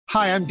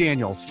Hi, I'm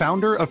Daniel,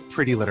 founder of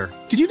Pretty Litter.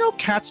 Did you know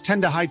cats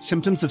tend to hide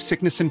symptoms of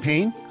sickness and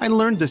pain? I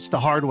learned this the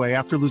hard way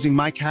after losing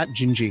my cat,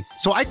 Gingy.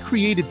 So I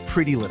created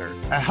Pretty Litter,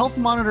 a health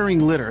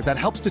monitoring litter that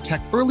helps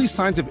detect early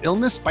signs of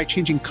illness by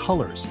changing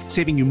colors,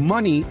 saving you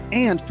money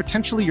and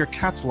potentially your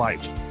cat's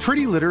life.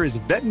 Pretty Litter is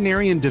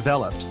veterinarian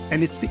developed,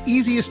 and it's the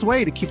easiest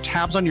way to keep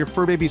tabs on your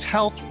fur baby's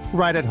health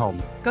right at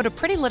home. Go to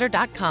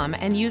prettylitter.com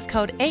and use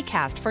code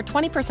ACAST for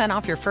 20%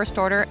 off your first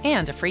order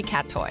and a free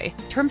cat toy.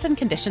 Terms and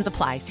conditions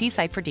apply. See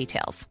site for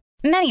details.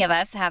 Many of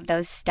us have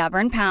those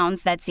stubborn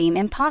pounds that seem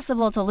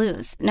impossible to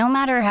lose, no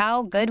matter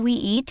how good we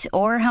eat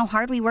or how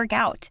hard we work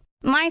out.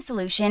 My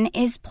solution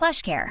is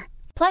PlushCare.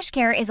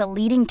 PlushCare is a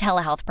leading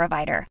telehealth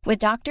provider with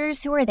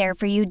doctors who are there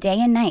for you day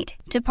and night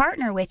to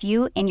partner with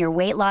you in your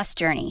weight loss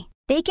journey.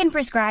 They can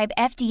prescribe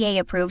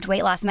FDA-approved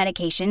weight loss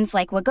medications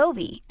like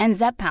Wegovy and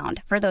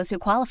Zepbound for those who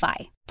qualify.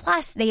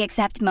 Plus, they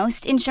accept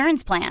most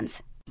insurance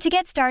plans. To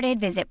get started,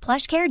 visit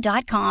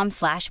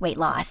plushcare.com/weight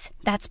loss.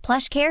 That's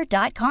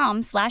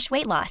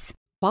plushcare.com/weight loss.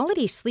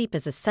 Quality sleep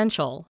is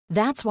essential.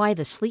 That's why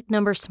the Sleep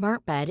Number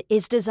Smart Bed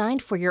is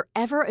designed for your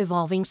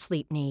ever-evolving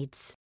sleep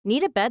needs.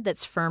 Need a bed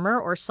that's firmer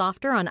or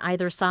softer on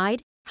either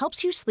side?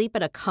 Helps you sleep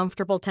at a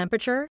comfortable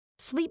temperature?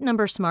 Sleep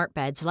Number Smart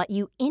Beds let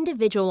you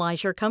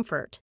individualize your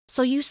comfort,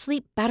 so you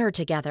sleep better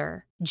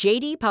together.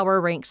 J.D. Power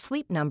ranks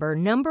Sleep Number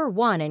number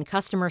 1 in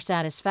customer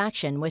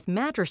satisfaction with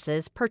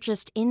mattresses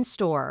purchased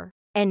in-store.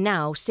 And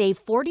now, save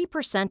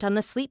 40% on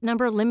the Sleep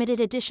Number Limited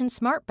Edition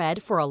Smart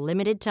Bed for a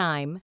limited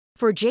time.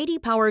 For J.D.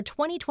 Power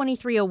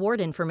 2023 award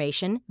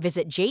information,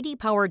 visit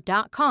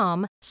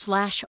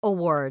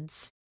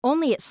jdpower.com/awards.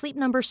 Only at Sleep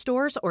Number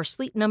stores or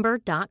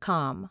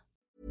sleepnumber.com.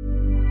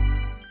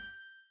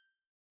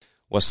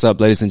 What's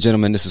up, ladies and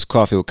gentlemen? This is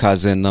Coffee with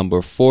Kaizen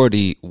number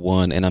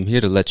 41, and I'm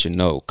here to let you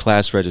know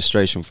class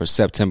registration for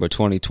September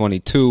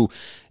 2022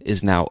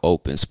 is now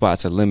open.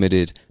 Spots are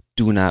limited.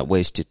 Do not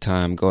waste your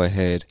time. Go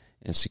ahead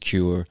and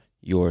secure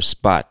your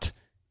spot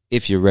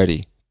if you're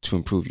ready to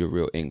improve your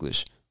real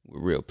English with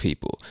real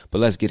people. But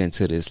let's get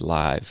into this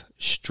live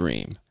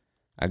stream.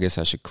 I guess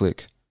I should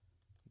click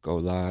go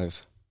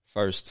live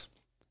first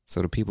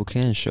so the people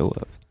can show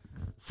up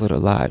for the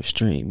live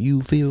stream.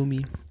 You feel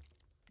me?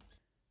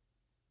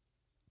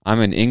 I'm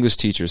an English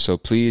teacher, so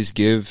please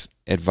give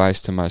advice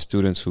to my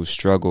students who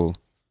struggle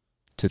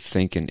to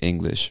think in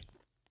English.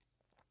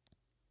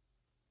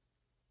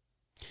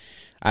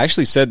 I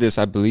actually said this,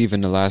 I believe, in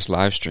the last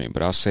live stream,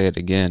 but I'll say it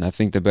again. I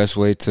think the best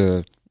way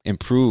to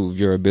improve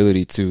your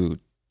ability to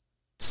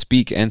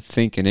speak and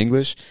think in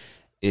English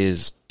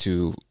is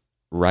to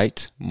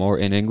write more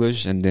in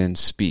English and then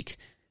speak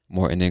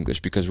more in English,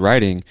 because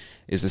writing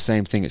is the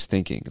same thing as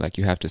thinking. Like,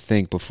 you have to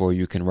think before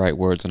you can write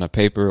words on a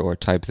paper or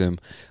type them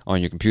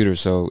on your computer.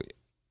 So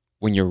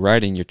when you're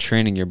writing, you're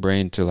training your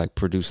brain to like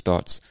produce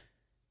thoughts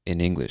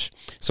in English.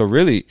 So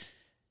really,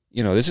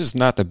 you know, this is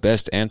not the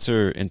best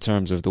answer in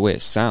terms of the way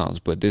it sounds,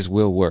 but this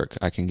will work.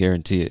 I can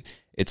guarantee it.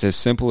 It's as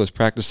simple as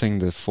practicing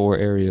the 4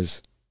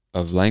 areas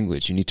of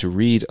language. You need to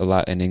read a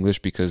lot in English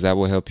because that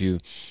will help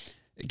you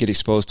get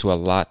exposed to a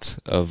lot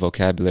of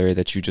vocabulary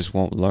that you just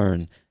won't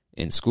learn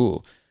in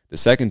school. The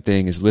second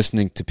thing is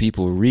listening to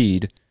people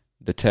read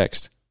the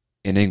text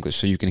in English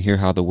so you can hear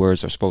how the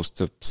words are supposed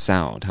to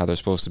sound, how they're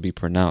supposed to be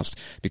pronounced.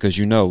 Because,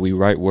 you know, we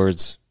write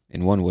words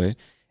in one way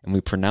and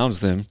we pronounce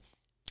them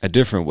a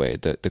different way.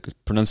 The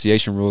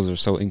pronunciation rules are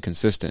so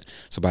inconsistent.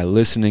 So by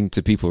listening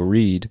to people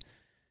read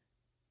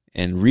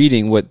and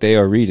reading what they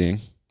are reading,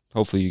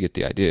 hopefully you get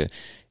the idea,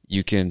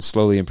 you can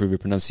slowly improve your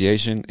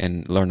pronunciation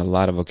and learn a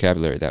lot of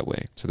vocabulary that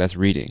way. So that's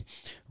reading.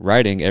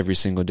 Writing every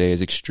single day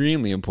is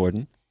extremely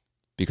important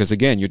because,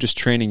 again, you're just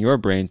training your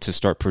brain to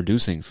start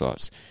producing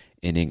thoughts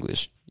in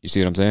English. You see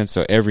what I'm saying?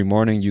 So every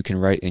morning you can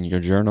write in your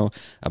journal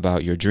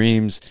about your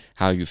dreams,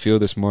 how you feel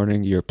this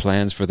morning, your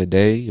plans for the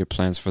day, your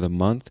plans for the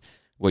month,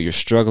 what you're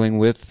struggling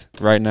with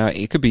right now.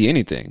 It could be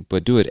anything,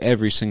 but do it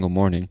every single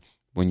morning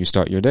when you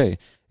start your day.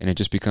 And it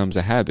just becomes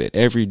a habit.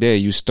 Every day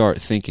you start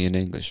thinking in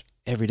English.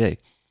 Every day.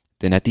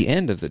 Then at the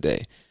end of the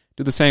day,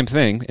 do the same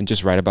thing and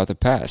just write about the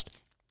past.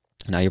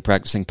 Now you're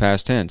practicing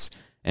past tense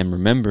and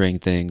remembering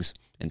things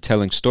and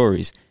telling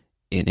stories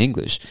in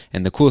English.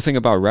 And the cool thing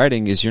about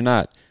writing is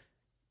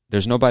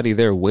there's nobody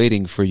there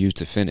waiting for you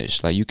to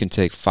finish. Like, you can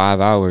take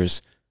 5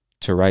 hours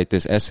to write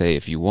this essay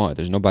if you want.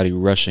 There's nobody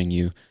rushing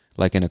you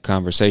like in a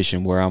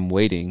conversation where I'm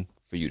waiting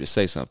for you to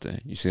say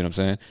something. You see what I'm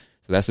saying?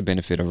 So that's the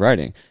benefit of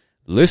writing.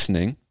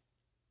 Listening,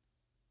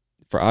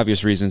 for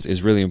obvious reasons,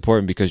 is really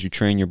important because you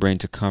train your brain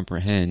to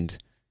comprehend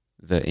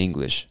the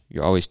English.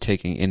 You're always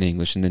taking in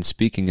English, and then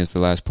speaking is the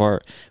last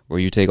part where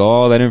you take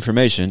all that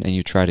information and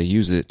you try to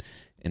use it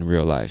in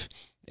real life.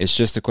 It's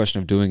just a question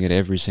of doing it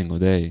every single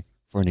day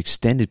for an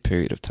extended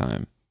period of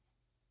time,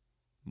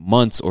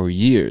 months or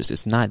years.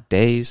 It's not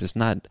days. It's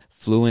not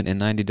fluent in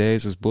 90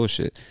 days. It's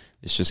bullshit.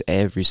 It's just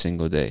every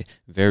single day.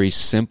 Very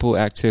simple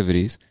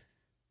activities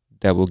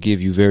that will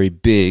give you very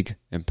big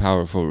and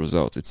powerful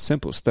results. It's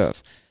simple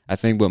stuff. I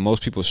think what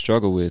most people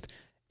struggle with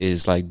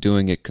is like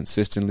doing it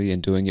consistently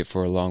and doing it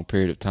for a long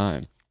period of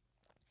time.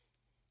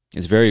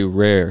 It's very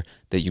rare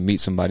that you meet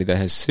somebody that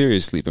has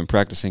seriously been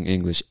practicing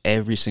English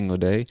every single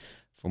day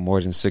for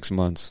more than 6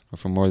 months or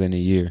for more than a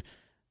year.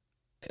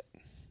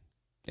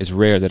 It's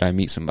rare that I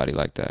meet somebody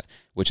like that,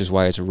 which is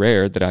why it's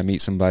rare that I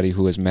meet somebody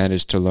who has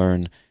managed to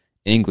learn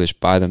English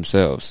by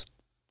themselves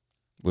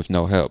with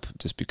no help,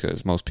 just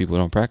because most people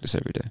don't practice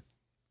every day.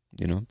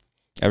 You know,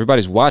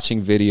 everybody's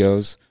watching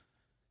videos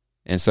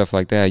and stuff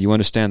like that. You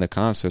understand the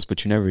concepts,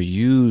 but you never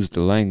use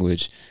the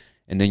language.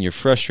 And then you're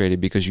frustrated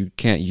because you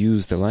can't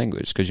use the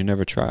language because you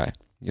never try,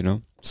 you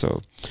know?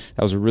 So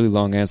that was a really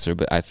long answer,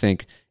 but I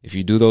think if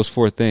you do those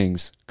 4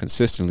 things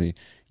consistently,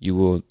 you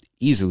will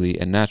easily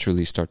and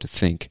naturally start to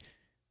think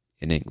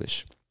in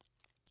English.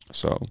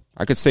 So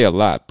I could say a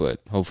lot,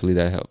 but hopefully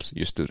that helps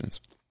your students.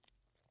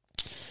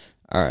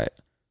 All right.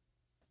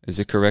 Is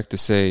it correct to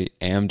say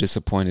am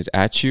disappointed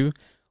at you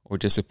or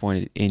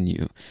disappointed in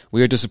you?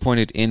 We are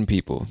disappointed in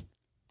people.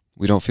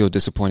 We don't feel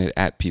disappointed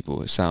at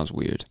people. It sounds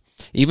weird.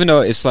 Even though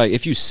it's like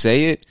if you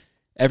say it,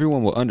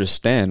 everyone will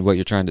understand what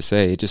you're trying to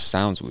say. It just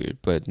sounds weird.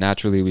 But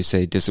naturally we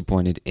say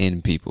disappointed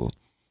in people.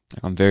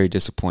 I'm very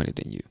disappointed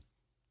in you,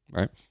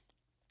 right?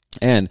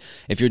 And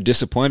if you're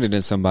disappointed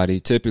in somebody,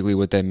 typically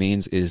what that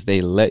means is they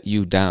let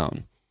you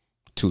down.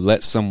 To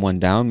let someone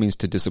down means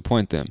to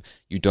disappoint them.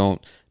 You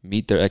don't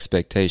meet their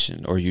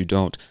expectation, or you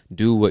don't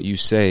do what you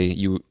say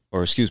you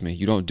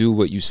don't do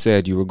what you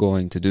said you were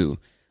going to do.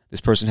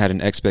 This person had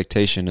an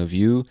expectation of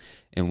you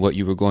and what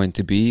you were going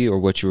to be or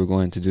what you were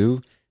going to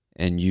do,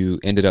 and you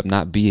ended up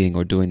not being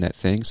or doing that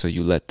thing, so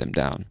you let them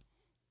down.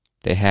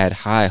 They had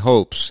high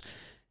hopes,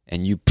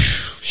 and you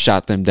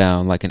shot them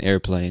down like an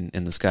airplane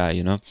in the sky,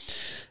 you know?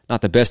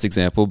 Not the best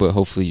example, but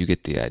hopefully you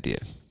get the idea.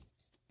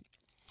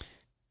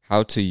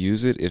 How to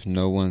use it if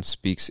no one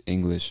speaks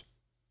English?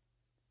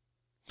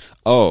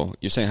 Oh,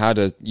 you're saying how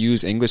to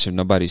use English if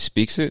nobody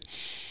speaks it?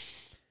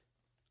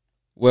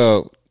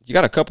 Well, you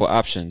got a couple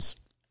options.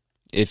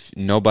 If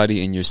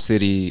nobody in your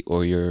city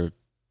or your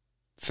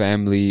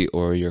family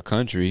or your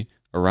country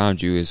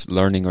around you is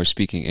learning or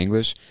speaking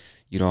English,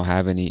 you don't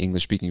have any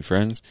English-speaking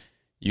friends,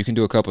 you can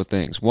do a couple of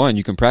things. One,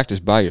 you can practice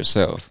by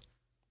yourself.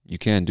 You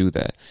can do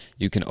that.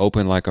 You can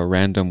open like a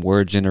random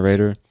word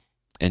generator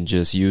and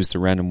just use the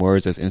random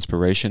words as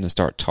inspiration and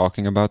start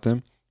talking about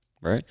them,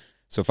 right?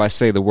 So if I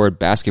say the word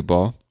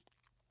basketball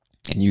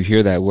and you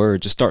hear that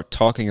word, just start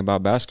talking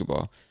about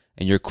basketball,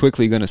 and you're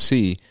quickly going to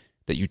see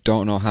that you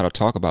don't know how to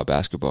talk about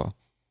basketball.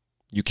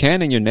 You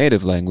can in your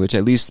native language,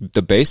 at least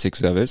the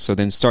basics of it, so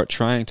then start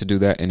trying to do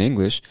that in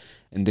English,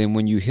 and then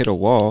when you hit a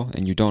wall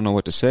and you don't know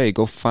what to say,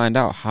 go find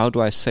out, how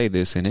do I say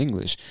this in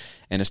English?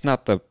 And it's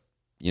not the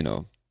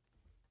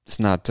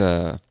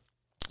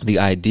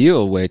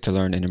ideal way to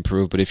learn and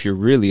improve, but if you're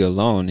really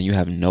alone and you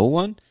have no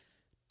one,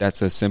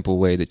 that's a simple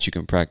way that you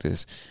can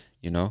practice,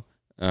 you know.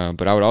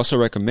 But I would also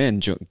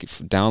recommend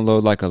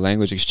download like a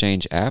language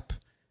exchange app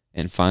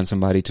and find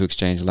somebody to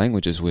exchange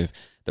languages with.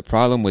 The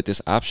problem with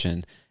this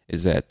option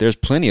is that there's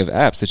plenty of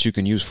apps that you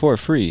can use for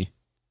free.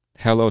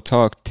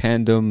 HelloTalk,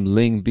 Tandem,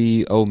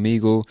 Lingby,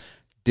 Omegle,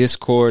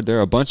 Discord. There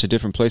are a bunch of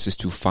different places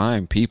to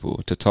find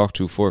people to talk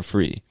to for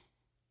free.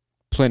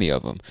 Plenty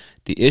of them.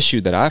 The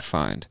issue that I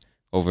found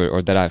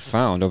over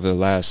the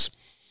last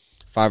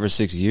 5 or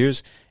 6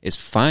 years is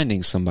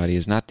finding somebody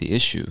is not the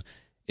issue.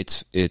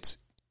 It's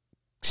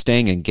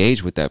staying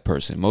engaged with that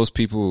person. Most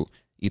people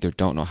either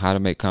don't know how to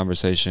make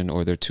conversation,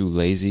 or they're too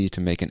lazy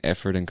to make an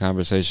effort in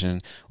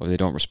conversation, or they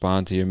don't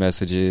respond to your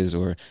messages,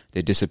 or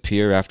they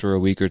disappear after a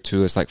week or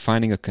two. It's like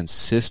finding a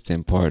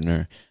consistent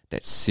partner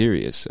that's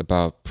serious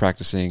about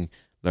practicing,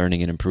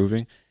 learning, and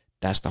improving.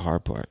 That's the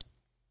hard part.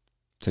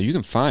 So you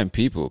can find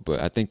people, but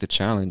I think the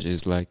challenge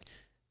is like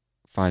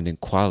finding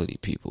quality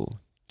people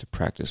to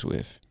practice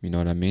with. You know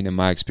what I mean? In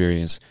my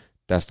experience,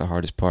 that's the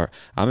hardest part.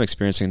 I'm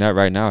experiencing that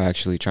right now,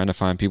 actually, trying to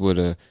find people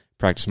to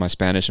practice my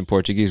Spanish and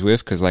Portuguese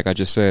with, because like I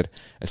just said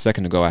a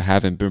second ago, I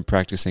haven't been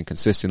practicing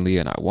consistently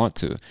and I want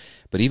to.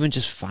 But even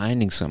just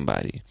finding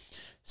somebody,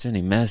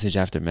 sending message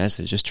after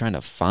message, just trying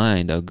to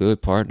find a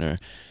good partner,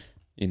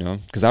 you know,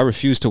 because I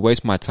refuse to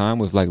waste my time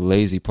with like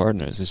lazy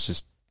partners.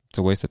 It's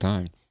a waste of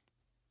time.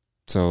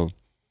 So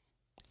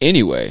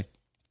anyway,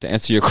 to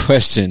answer your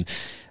question,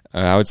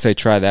 I would say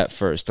try that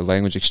first. The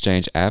language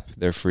exchange app,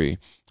 they're free.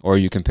 Or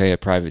you can pay a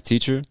private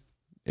teacher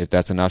if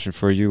that's an option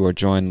for you, or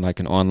join like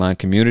an online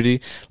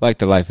community like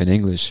the Life in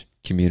English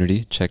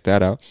community. Check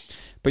that out.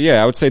 But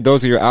yeah, I would say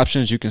those are your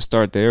options. You can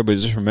start there, but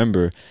just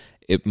remember,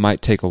 it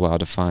might take a while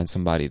to find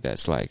somebody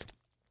that's like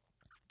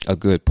a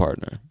good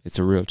partner. It's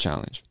a real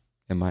challenge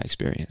in my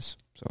experience.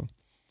 So,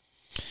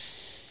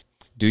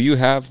 do you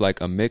have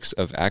like a mix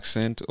of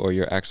accent, or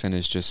your accent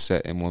is just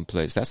set in one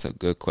place? That's a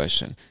good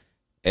question.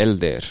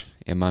 Elder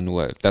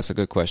Emmanuel, that's a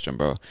good question,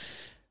 bro.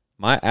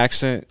 My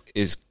accent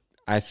is,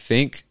 I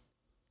think,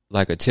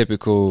 like a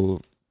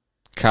typical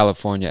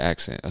California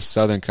accent, a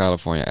Southern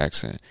California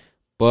accent.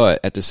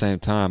 But at the same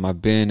time,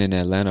 I've been in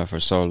Atlanta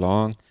for so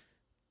long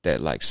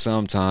that like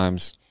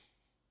sometimes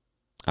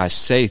I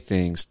say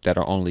things that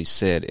are only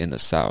said in the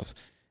South,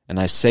 and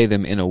I say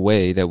them in a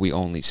way that we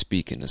only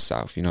speak in the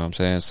South. You know what I'm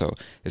saying? So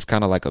it's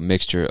kind of like a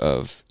mixture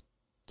of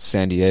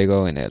San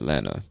Diego and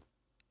Atlanta,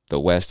 the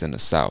West and the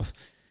South.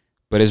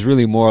 But it's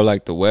really more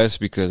like the West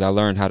because I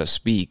learned how to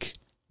speak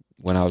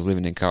when I was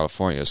living in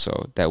California.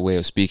 So that way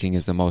of speaking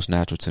is the most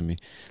natural to me.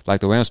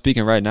 Like the way I'm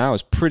speaking right now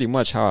is pretty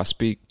much how I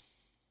speak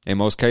in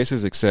most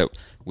cases, except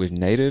with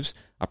natives,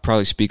 I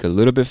probably speak a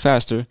little bit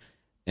faster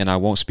and I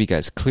won't speak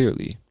as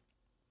clearly.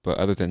 But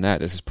other than that,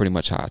 this is pretty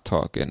much how I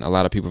talk. And a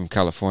lot of people from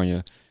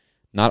California,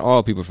 not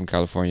all people from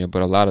California,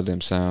 but a lot of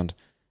them sound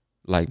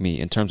like me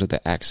in terms of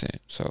the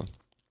accent. So,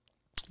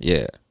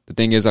 yeah. The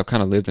thing is, I've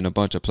kind of lived in a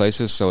bunch of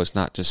places, so it's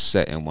not just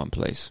set in one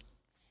place.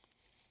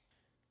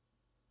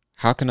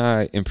 How can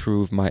I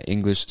improve my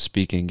English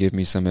speaking? Give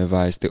me some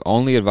advice. The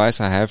only advice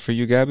I have for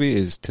you, Gabby,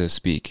 is to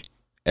speak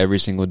every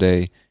single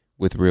day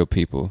with real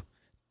people.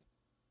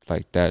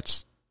 Like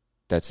that's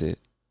it.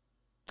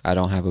 I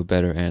don't have a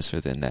better answer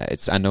than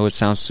that. I know it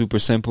sounds super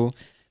simple.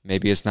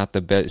 Maybe it's not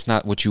the best. It's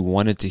not what you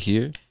wanted to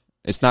hear.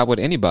 It's not what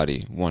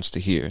anybody wants to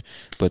hear.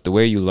 But the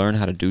way you learn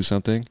how to do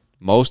something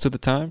most of the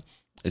time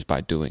is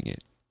by doing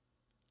it.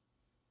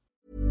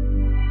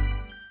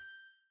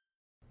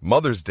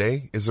 Mother's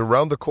Day is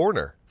around the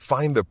corner.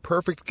 Find the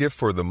perfect gift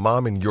for the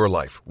mom in your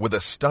life with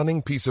a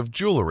stunning piece of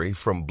jewelry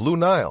from Blue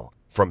Nile.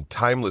 From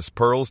timeless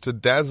pearls to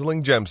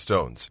dazzling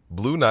gemstones,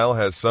 Blue Nile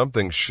has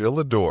something she'll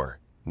adore.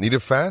 Need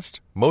it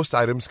fast? Most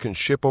items can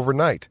ship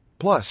overnight.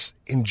 Plus,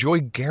 enjoy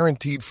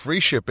guaranteed free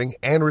shipping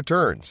and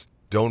returns.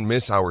 Don't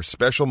miss our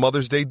special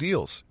Mother's Day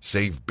deals.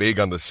 Save big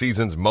on the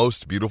season's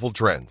most beautiful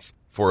trends.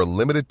 For a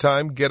limited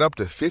time, get up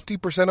to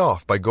 50%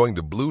 off by going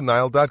to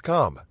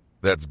BlueNile.com.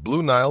 That's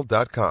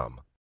BlueNile.com.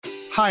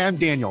 Hi, I'm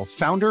Daniel,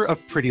 founder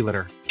of Pretty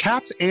Litter.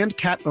 Cats and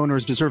cat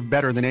owners deserve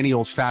better than any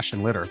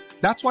old-fashioned litter.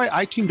 That's why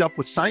I teamed up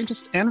with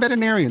scientists and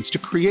veterinarians to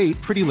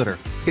create Pretty Litter.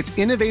 Its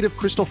innovative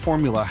crystal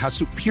formula has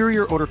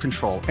superior odor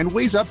control and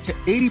weighs up to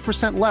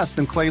 80% less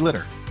than clay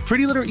litter.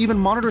 Pretty Litter even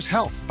monitors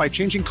health by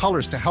changing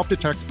colors to help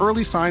detect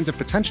early signs of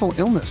potential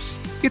illness.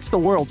 It's the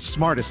world's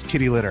smartest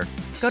kitty litter.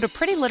 Go to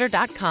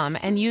prettylitter.com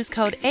and use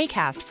code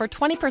ACAST for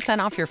 20%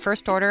 off your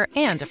first order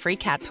and a free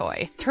cat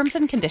toy. Terms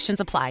and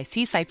conditions apply.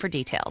 See site for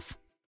details.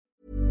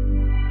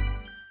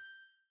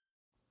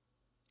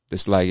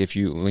 It's like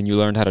when you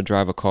learned how to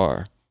drive a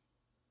car,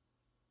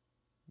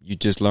 you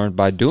just learned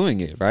by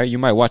doing it, right? You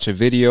might watch a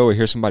video or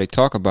hear somebody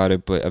talk about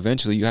it, but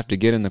eventually you have to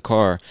get in the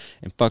car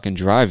and fucking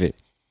drive it.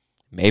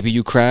 Maybe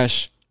you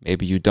crash,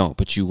 maybe you don't,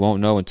 but you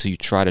won't know until you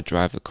try to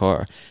drive the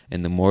car.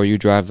 And the more you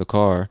drive the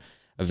car,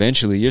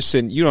 eventually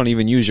you don't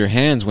even use your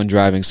hands when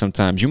driving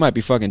sometimes. You might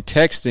be fucking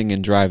texting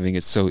and driving.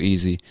 It's so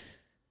easy.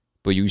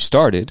 But you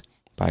started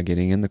by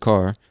getting in the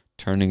car,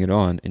 turning it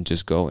on, and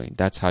just going.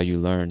 That's how you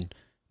learn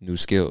new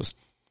skills.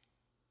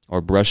 Or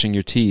brushing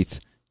your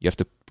teeth. You have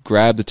to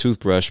grab the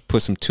toothbrush,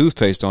 put some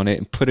toothpaste on it,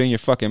 and put it in your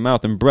fucking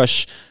mouth and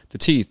brush the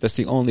teeth. That's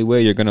the only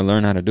way you're going to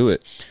learn how to do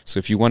it. So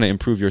if you want to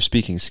improve your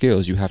speaking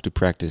skills, you have to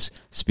practice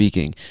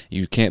speaking.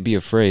 You can't be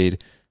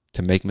afraid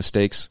to make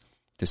mistakes,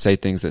 to say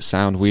things that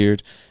sound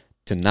weird,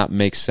 to not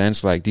make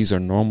sense. Like, these are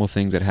normal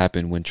things that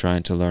happen when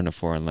trying to learn a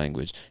foreign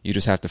language. You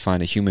just have to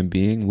find a human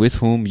being with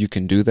whom you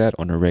can do that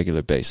on a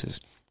regular basis.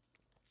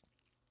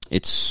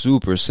 It's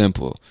super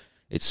simple.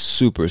 It's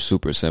super,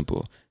 super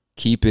simple.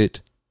 Keep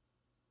it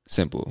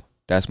simple.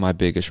 That's my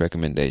biggest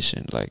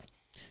recommendation.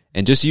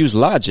 And just use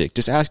logic.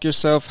 Just ask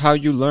yourself how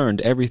you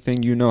learned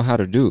everything you know how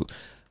to do.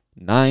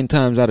 9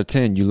 times out of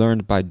 10, you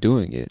learned by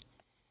doing it.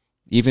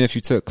 Even if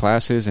you took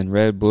classes and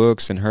read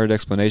books and heard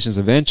explanations,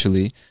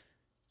 eventually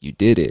you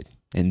did it.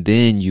 And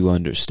then you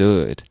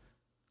understood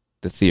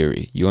the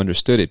theory. You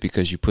understood it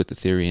because you put the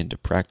theory into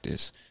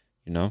practice,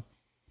 you know?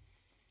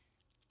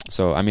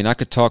 So, I mean, I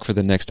could talk for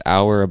the next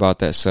hour about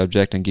that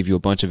subject and give you a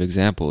bunch of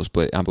examples,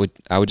 but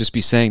I would just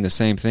be saying the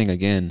same thing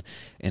again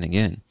and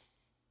again.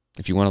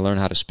 If you want to learn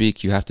how to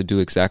speak, you have to do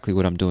exactly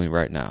what I'm doing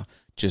right now.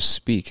 Just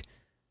speak.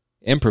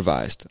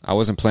 Improvised. I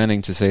wasn't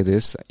planning to say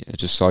this. I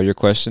just saw your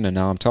question and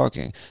now I'm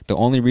talking. The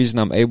only reason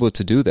I'm able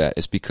to do that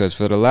is because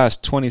for the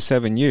last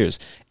 27 years,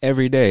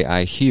 every day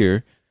I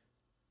hear,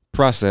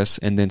 process,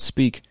 and then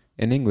speak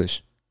in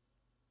English.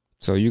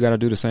 So you got to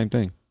do the same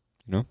thing,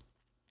 you know?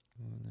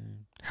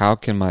 How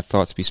can my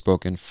thoughts be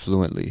spoken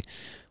fluently?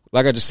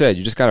 Like I just said,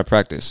 you just got to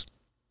practice.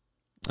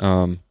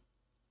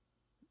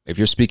 If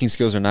your speaking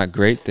skills are not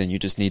great, then you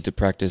just need to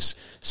practice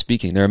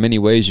speaking. There are many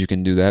ways you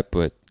can do that,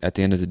 but at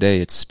the end of the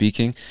day, it's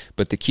speaking.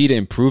 But the key to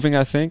improving,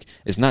 I think,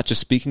 is not just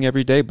speaking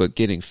every day, but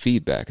getting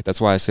feedback. That's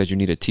why I said you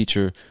need a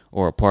teacher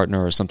or a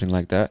partner or something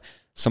like that.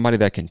 Somebody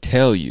that can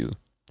tell you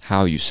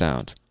how you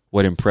sound,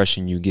 what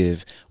impression you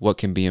give, what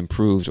can be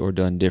improved or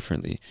done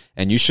differently.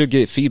 And you should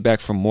get feedback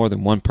from more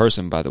than one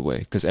person, by the way,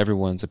 because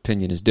everyone's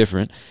opinion is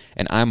different.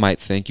 And I might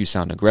think you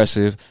sound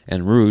aggressive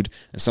and rude,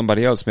 and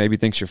somebody else maybe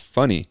thinks you're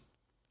funny.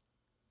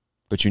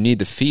 But you need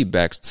the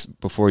feedback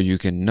before you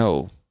can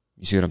know.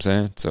 You see what I'm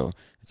saying? So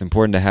it's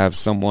important to have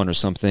someone or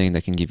something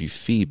that can give you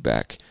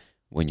feedback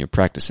when you're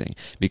practicing.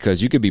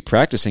 Because you could be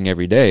practicing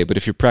every day, but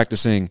if you're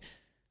practicing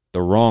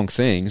the wrong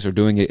things or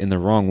doing it in the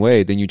wrong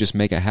way, then you just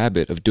make a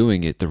habit of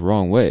doing it the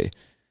wrong way.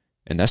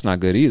 And that's not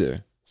good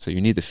either. So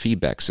you need the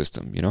feedback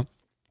system, you know?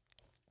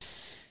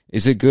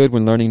 Is it good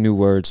when learning new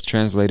words,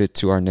 translate it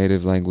to our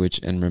native language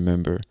and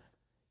remember?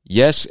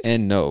 Yes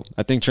and no.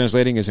 I think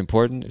translating is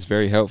important. It's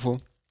very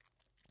helpful.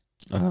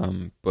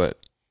 But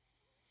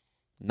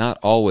not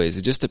always.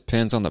 It just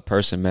depends on the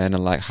person, man,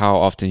 and like how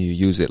often you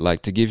use it.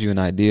 Like, to give you an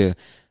idea,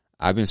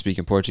 I've been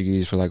speaking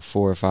Portuguese for like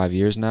 4 or 5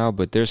 years now,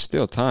 but there's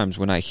still times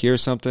when I hear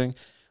something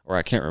or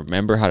I can't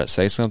remember how to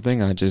say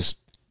something. I just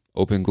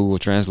open Google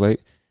Translate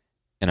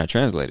and I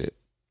translate it.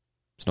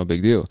 It's no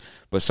big deal.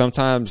 But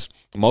sometimes,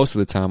 most of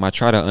the time, I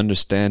try to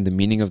understand the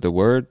meaning of the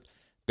word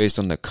based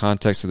on the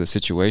context of the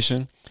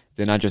situation.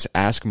 Then I just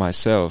ask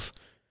myself,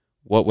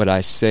 what would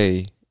I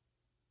say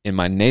in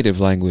my native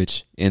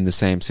language in the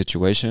same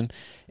situation?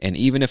 And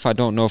even if I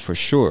don't know for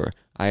sure,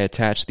 I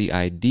attach the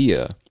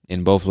idea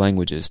in both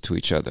languages to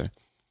each other.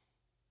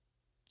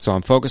 So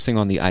I'm focusing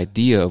on the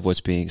idea of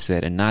what's being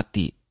said and not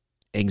the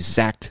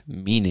exact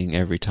meaning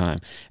every time.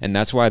 And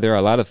that's why there are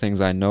a lot of things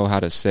I know how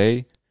to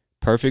say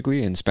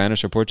perfectly in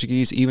Spanish or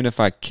Portuguese, even if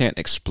I can't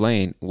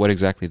explain what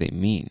exactly they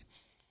mean.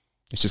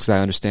 It's just because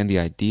I understand the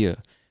idea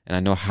and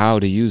I know how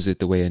to use it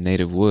the way a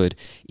native would,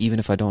 even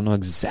if I don't know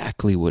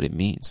exactly what it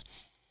means.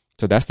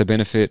 So that's the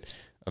benefit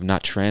of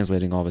not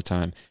translating all the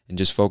time and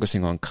just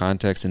focusing on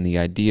context and the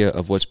idea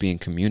of what's being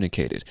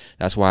communicated.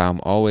 That's why I'm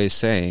always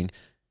saying,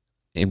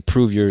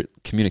 improve your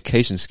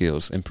communication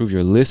skills, improve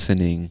your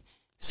listening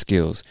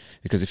skills.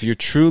 Because if you're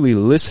truly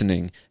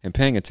listening and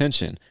paying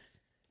attention,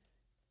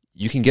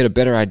 you can get a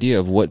better idea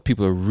of what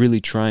people are really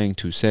trying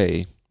to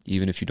say,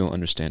 even if you don't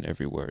understand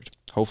every word.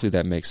 Hopefully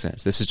that makes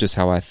sense. This is just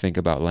how I think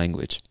about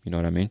language. You know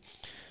what I mean?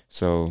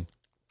 So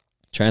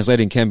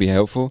translating can be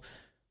helpful,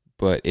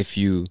 but if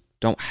you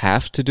don't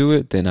have to do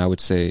it, then I would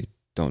say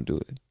don't do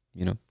it,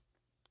 you know?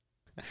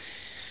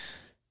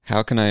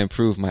 How can I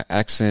improve my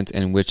accent,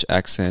 and which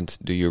accent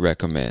do you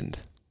recommend?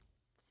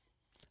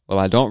 Well,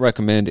 I don't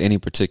recommend any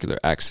particular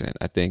accent.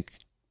 I think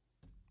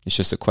it's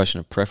just a question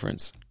of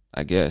preference,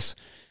 I guess.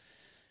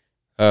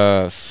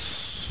 But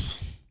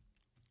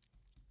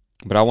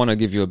I want to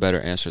give you a better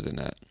answer than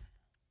that.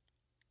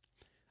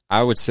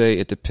 I would say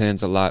it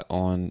depends a lot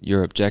on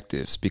your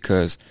objectives,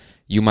 because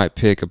you might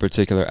pick a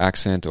particular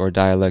accent or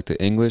dialect of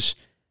English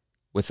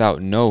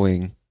without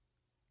knowing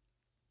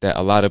that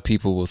a lot of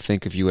people will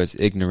think of you as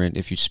ignorant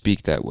if you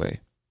speak that way.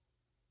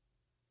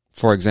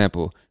 For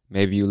example,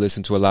 maybe you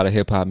listen to a lot of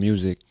hip hop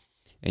music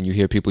and you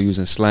hear people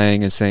using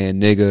slang and saying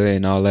nigga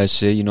and all that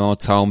shit, you know, I'm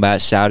talking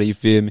about, shout, you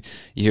feel me?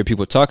 You hear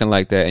people talking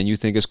like that and you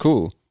think it's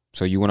cool.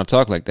 So you want to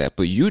talk like that,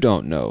 but you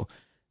don't know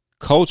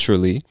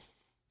culturally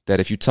that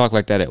if you talk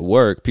like that at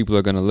work, people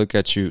are going to look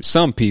at you.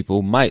 Some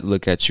people might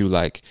look at you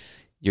like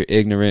you're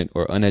ignorant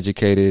or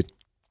uneducated,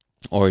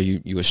 or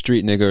you a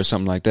street nigga or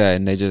something like that.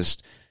 And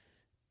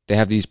they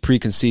have these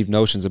preconceived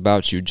notions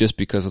about you just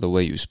because of the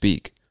way you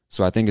speak.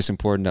 So I think it's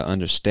important to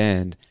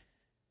understand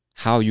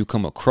how you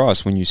come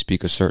across when you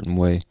speak a certain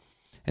way,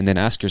 and then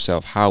ask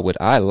yourself, how would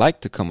I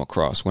like to come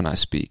across when I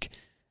speak?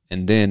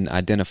 And then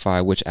identify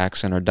which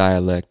accent or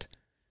dialect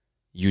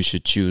you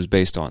should choose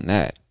based on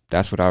that.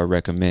 That's what I would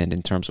recommend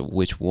in terms of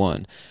which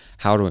one.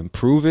 How to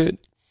improve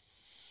it?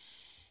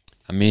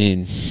 I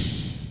mean,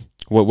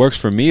 what works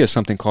for me is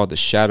something called the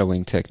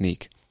shadowing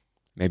technique.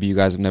 Maybe you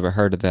guys have never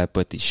heard of that,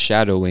 but the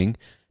shadowing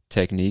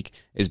technique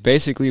is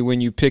basically when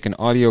you pick an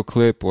audio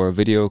clip or a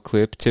video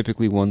clip,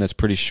 typically one that's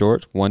pretty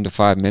short, 1 to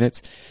 5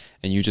 minutes,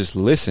 and you just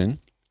listen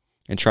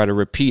and try to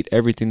repeat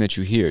everything that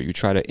you hear. You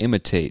try to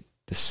imitate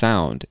the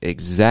sound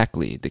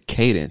exactly, the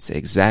cadence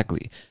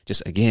exactly,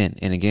 just again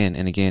and again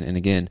and again and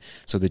again,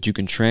 so that you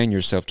can train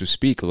yourself to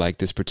speak like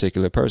this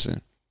particular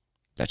person.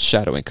 That's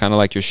shadowing. Kind of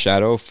like your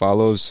shadow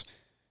follows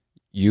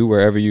you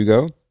wherever you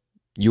go.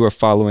 You are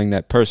following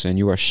that person.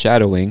 You are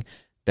shadowing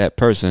that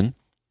person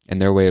and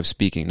their way of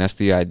speaking. That's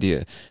the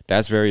idea.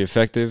 That's very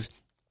effective.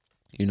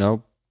 You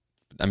know,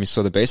 I mean,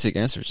 so the basic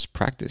answer is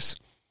practice.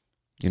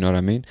 You know what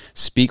I mean?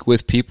 Speak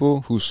with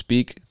people who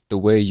speak the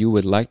way you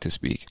would like to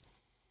speak.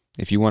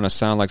 If you want to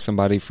sound like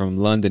somebody from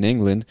London,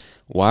 England,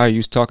 why are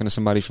you talking to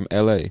somebody from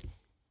LA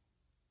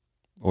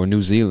or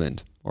New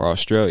Zealand or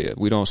Australia?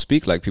 We don't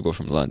speak like people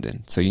from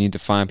London. So you need to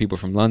find people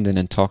from London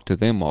and talk to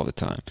them all the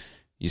time.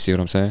 You see what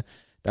I'm saying?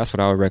 That's what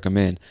I would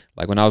recommend.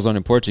 Like when I was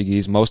learning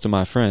Portuguese, most of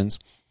my friends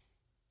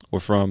were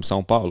from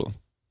São Paulo.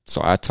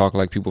 So I talk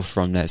like people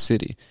from that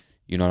city.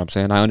 You know what I'm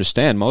saying? I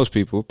understand most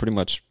people, pretty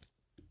much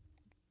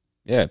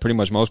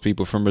most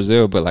people from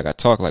Brazil, but like I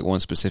talk like one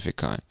specific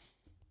kind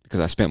because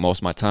I spent most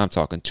of my time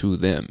talking to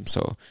them.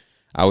 So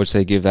I would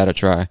say give that a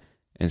try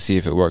and see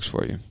if it works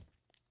for you.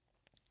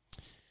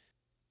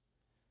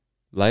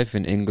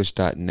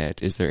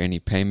 Lifeinenglish.net. Is there any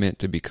payment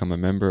to become a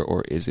member,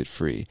 or is it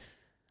free?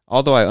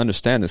 Although I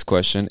understand this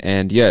question,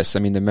 and yes, I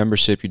mean, the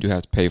membership, you do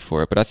have to pay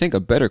for it. But I think a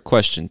better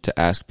question to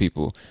ask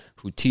people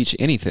who teach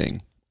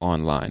anything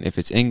online, if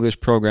it's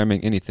English,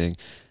 programming, anything,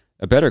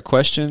 a better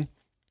question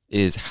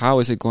is, how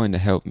is it going to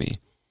help me?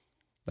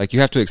 Like, you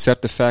have to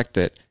accept the fact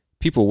that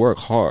people work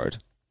hard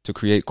to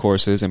create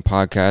courses and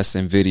podcasts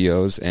and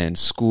videos and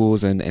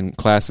schools and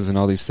classes and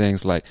all these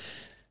things. Like,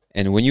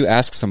 and when you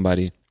ask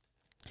somebody,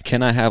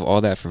 can I have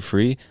all that for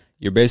free?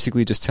 You're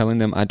basically just telling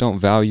them, I don't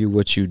value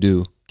what you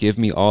do. Give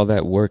me all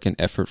that work and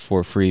effort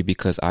for free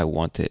because I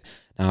want it.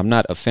 Now, I'm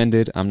not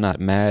offended. I'm not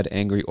mad,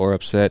 angry, or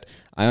upset.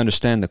 I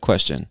understand the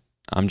question.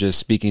 I'm just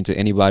speaking to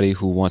anybody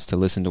who wants to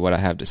listen to what I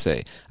have to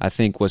say. I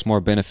think what's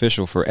more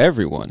beneficial for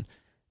everyone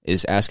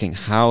is asking,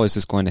 how is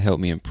this going to help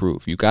me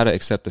improve? You got to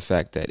accept the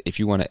fact that if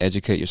you want to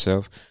educate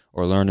yourself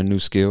or learn a new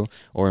skill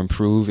or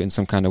improve in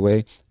some kind of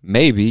way,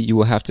 maybe you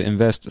will have to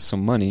invest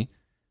some money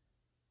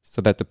so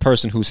that the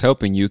person who's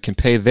helping you can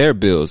pay their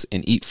bills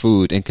and eat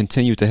food and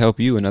continue to help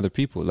you and other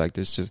people. Like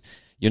this, just,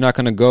 you're not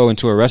going to go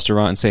into a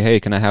restaurant and say, hey,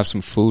 can I have some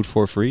food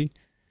for free?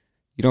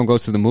 You don't go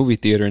to the movie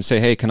theater and say,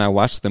 hey, can I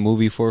watch the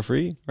movie for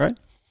free? Right?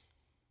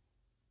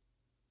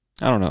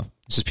 I don't know.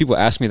 It's just people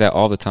ask me that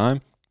all the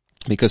time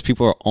because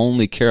people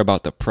only care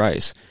about the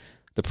price.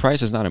 The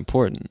price is not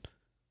important.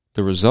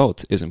 The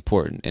result is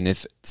important. And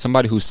if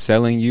somebody who's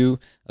selling you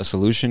a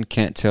solution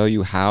can't tell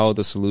you how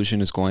the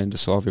solution is going to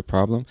solve your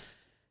problem,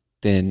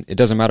 then it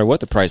doesn't matter what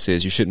the price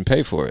is. You shouldn't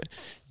pay for it,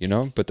 you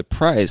know? But the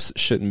price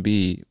shouldn't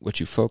be what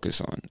you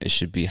focus on. It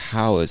should be,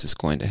 how is this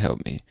going to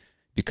help me?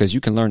 Because you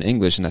can learn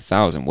English in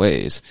 1,000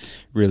 ways.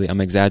 Really, I'm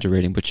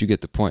exaggerating, but you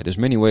get the point. There's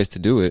many ways to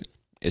do it.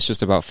 It's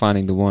just about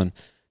finding the one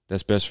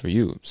that's best for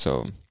you.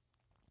 So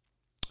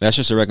that's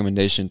just a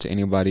recommendation to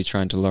anybody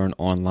trying to learn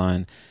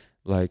online.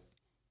 Like,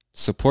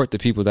 support the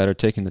people that are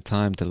taking the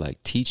time to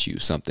like teach you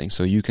something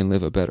so you can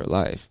live a better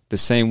life. The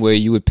same way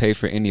you would pay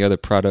for any other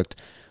product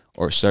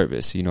or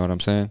service. You know what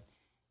I'm saying?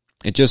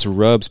 It just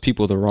rubs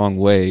people the wrong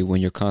way when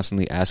you're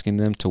constantly asking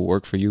them to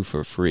work for you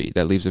for free.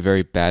 That leaves a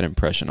very bad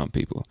impression on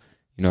people.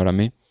 You know what I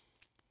mean?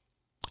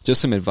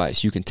 Just some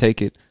advice. You can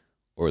take it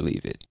or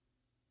leave it.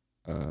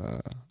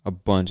 A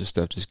bunch of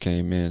stuff just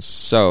came in.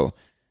 So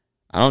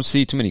I don't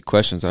see too many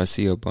questions. I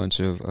see a bunch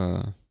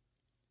of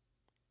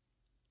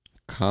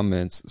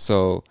comments.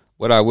 So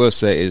what I will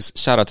say is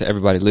shout out to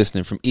everybody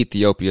listening from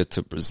Ethiopia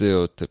to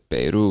Brazil to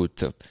Peru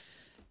to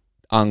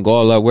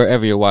Angola,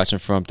 wherever you're watching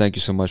from. Thank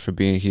you so much for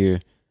being here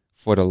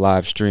for the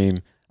live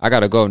stream. I got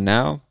to go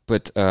now,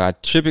 but I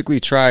typically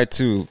try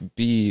to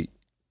be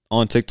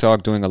on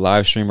TikTok doing a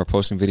live stream or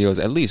posting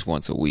videos at least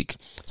once a week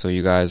so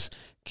you guys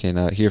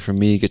can hear from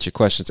me, get your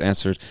questions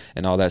answered,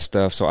 and all that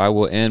stuff. So I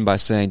will end by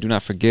saying, do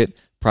not forget,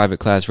 private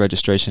class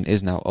registration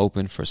is now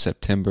open for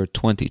September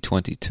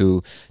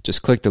 2022.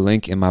 Just click the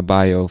link in my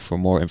bio for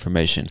more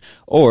information.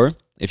 Or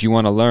if you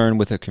want to learn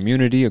with a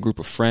community, a group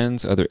of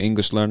friends, other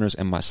English learners,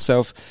 and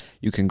myself,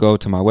 you can go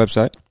to my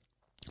website,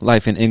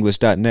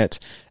 lifeinenglish.net,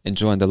 and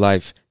join the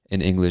Life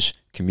in English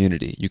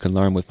community. You can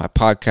learn with my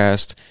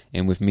podcast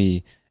and with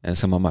me and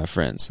some of my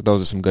friends. So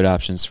those are some good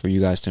options for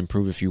you guys to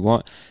improve if you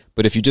want.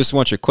 But if you just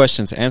want your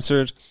questions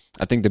answered,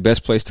 I think the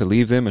best place to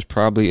leave them is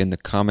probably in the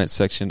comment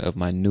section of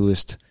my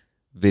newest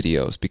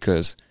videos,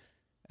 because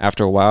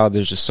after a while,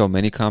 there's just so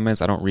many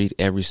comments. I don't read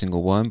every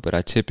single one, but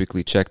I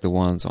typically check the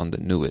ones on the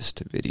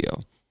newest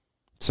video.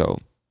 So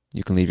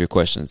you can leave your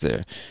questions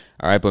there.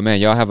 All right, but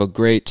man, y'all have a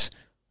great,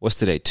 what's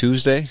today,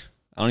 Tuesday?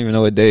 I don't even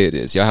know what day it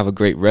is. Y'all have a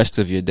great rest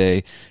of your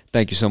day.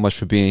 Thank you so much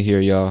for being here,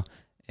 y'all.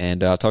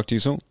 And I'll talk to you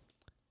soon.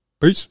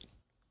 Peace.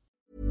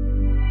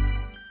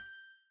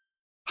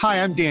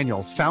 Hi, I'm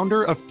Daniel,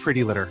 founder of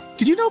Pretty Litter.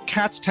 Did you know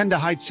cats tend to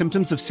hide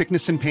symptoms of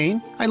sickness and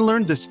pain? I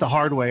learned this the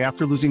hard way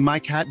after losing my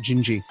cat,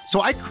 Gingy. So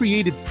I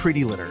created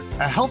Pretty Litter,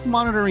 a health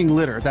monitoring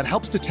litter that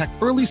helps detect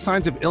early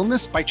signs of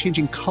illness by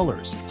changing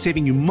colors,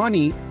 saving you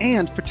money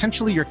and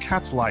potentially your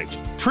cat's life.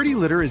 Pretty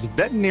Litter is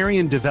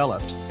veterinarian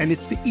developed, and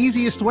it's the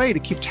easiest way to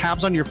keep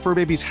tabs on your fur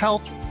baby's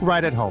health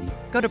right at home.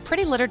 Go to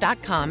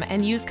prettylitter.com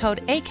and use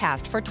code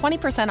ACAST for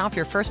 20% off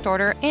your first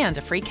order and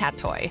a free cat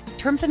toy.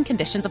 Terms and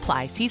conditions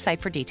apply. See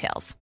site for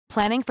details.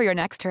 Planning for your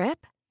next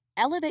trip?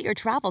 Elevate your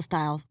travel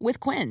style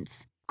with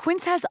Quince.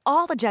 Quince has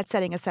all the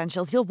jet-setting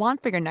essentials you'll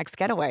want for your next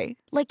getaway,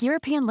 like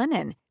European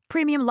linen,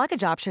 premium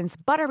luggage options,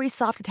 buttery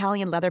soft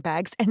Italian leather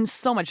bags, and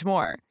so much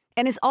more.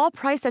 And is all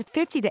priced at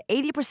 50 to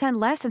 80%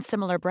 less than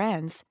similar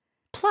brands.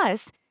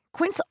 Plus,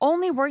 Quince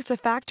only works with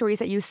factories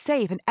that use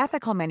safe and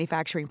ethical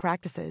manufacturing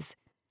practices.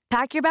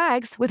 Pack your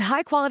bags with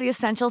high-quality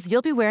essentials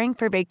you'll be wearing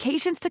for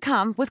vacations to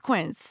come with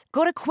Quince.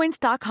 Go to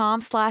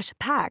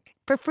quince.com/pack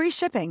for free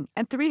shipping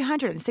and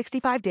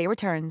 365-day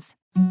returns.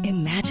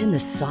 Imagine the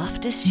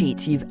softest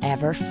sheets you've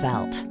ever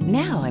felt.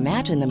 Now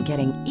imagine them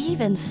getting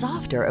even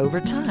softer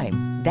over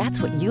time.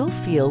 That's what you'll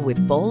feel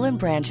with Boll &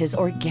 Branch's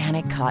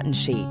organic cotton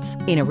sheets.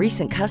 In a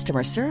recent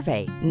customer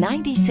survey,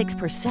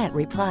 96%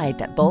 replied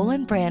that Boll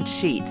 & Branch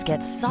sheets get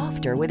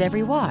softer with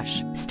every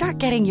wash. Start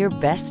getting your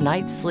best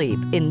night's sleep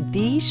in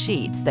these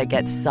sheets that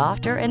get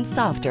softer and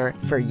softer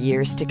for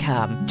years to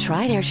come.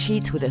 Try their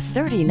sheets with a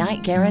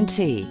 30-night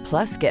guarantee.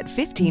 Plus, get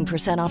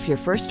 15% off your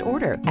first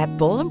order at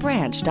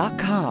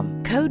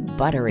bollandbranch.com. Code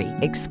BUTTERY.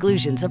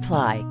 Exclusions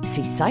apply.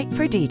 See site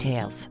for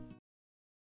details.